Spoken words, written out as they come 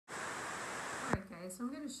guys, so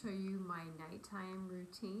I'm going to show you my nighttime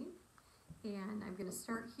routine, and I'm going to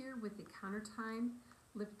start here with the Countertime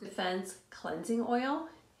Lip Defense Cleansing Oil,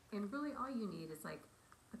 and really all you need is like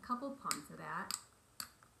a couple pumps of that,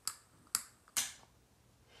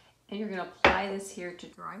 and you're going to apply this here to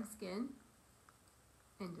dry skin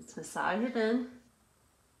and just massage it in,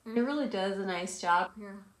 and it really does a nice job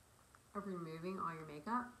here of removing all your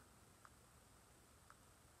makeup.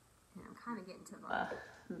 And I'm kind of getting to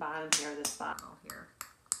the bottom here of this bottle here.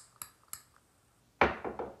 So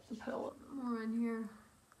put a little bit more in here.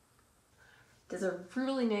 Does a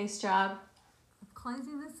really nice job of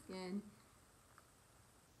cleansing the skin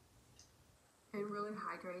and really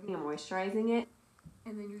hydrating and moisturizing it.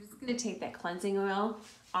 And then you're just going to take that cleansing oil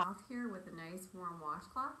off here with a nice warm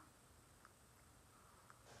washcloth.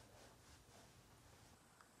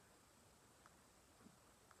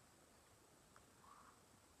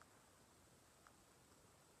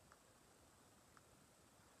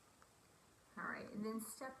 Alright, and then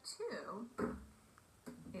step 2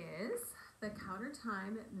 is the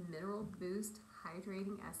Countertime Mineral Boost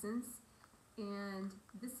Hydrating Essence. And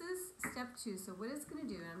this is step 2. So what it's going to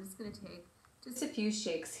do, and I'm just going to take just a few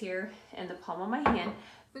shakes here in the palm of my hand,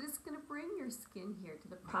 but it's going to bring your skin here to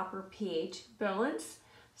the proper pH balance.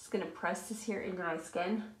 It's going to press this here in dry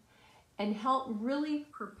skin and help really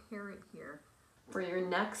prepare it here for your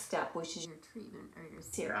next step, which is your treatment or your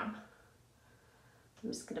serum. I'm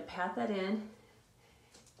just going to pat that in,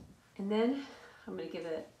 and then I'm going to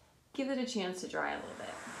give it a chance to dry a little bit.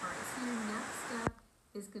 All right, so your next step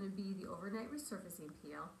is going to be the overnight resurfacing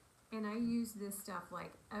peel, and I use this stuff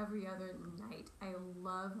like every other night. I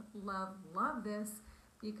love, love, love this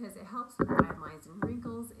because it helps with fine lines and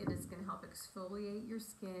wrinkles. It is going to help exfoliate your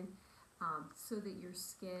skin so that your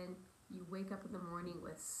skin, you wake up in the morning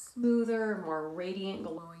with smoother, more radiant,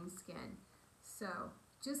 glowing skin. So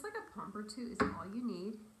just like a pump or two is all you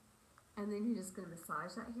need. And then you're just going to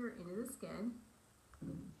massage that here into the skin.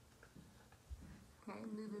 Okay,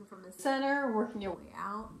 moving from the center, working your way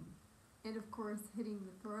out. And of course, hitting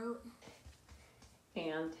the throat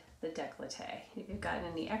and the décolleté. If you've got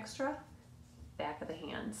any extra, back of the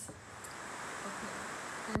hands.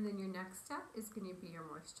 Okay, and then your next step is going to be your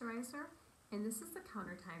moisturizer. And this is the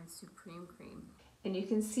Countertime Supreme Cream. And you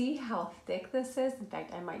can see how thick this is. In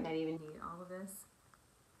fact, I might not even need all of this.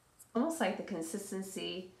 Almost like the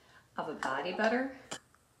consistency of a body butter.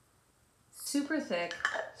 Super thick,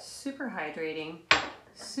 super hydrating,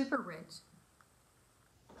 super rich.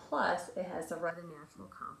 Plus, it has a rather natural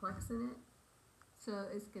complex in it. So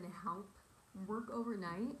it's going to help work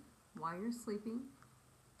overnight while you're sleeping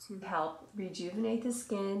to help rejuvenate the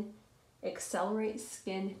skin, accelerate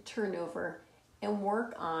skin turnover, and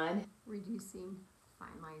work on reducing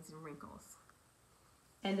fine lines and wrinkles.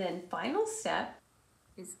 And then final step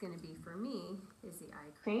is going to be, for me, is the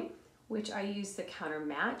eye cream, which I use the Counter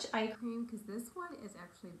Match eye cream because this one is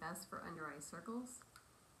actually best for under eye circles.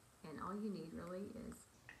 And all you need really is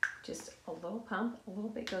just a little pump. A little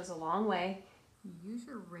bit goes a long way. You use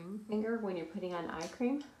your ring finger when you're putting on eye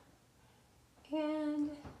cream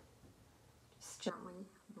and just gently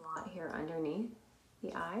blot here underneath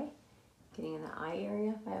the eye, getting in the eye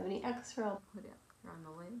area. If I have any extra, I'll put it here on the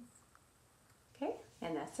lids. Okay,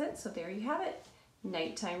 and that's it. So there you have it.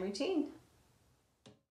 Nighttime routine.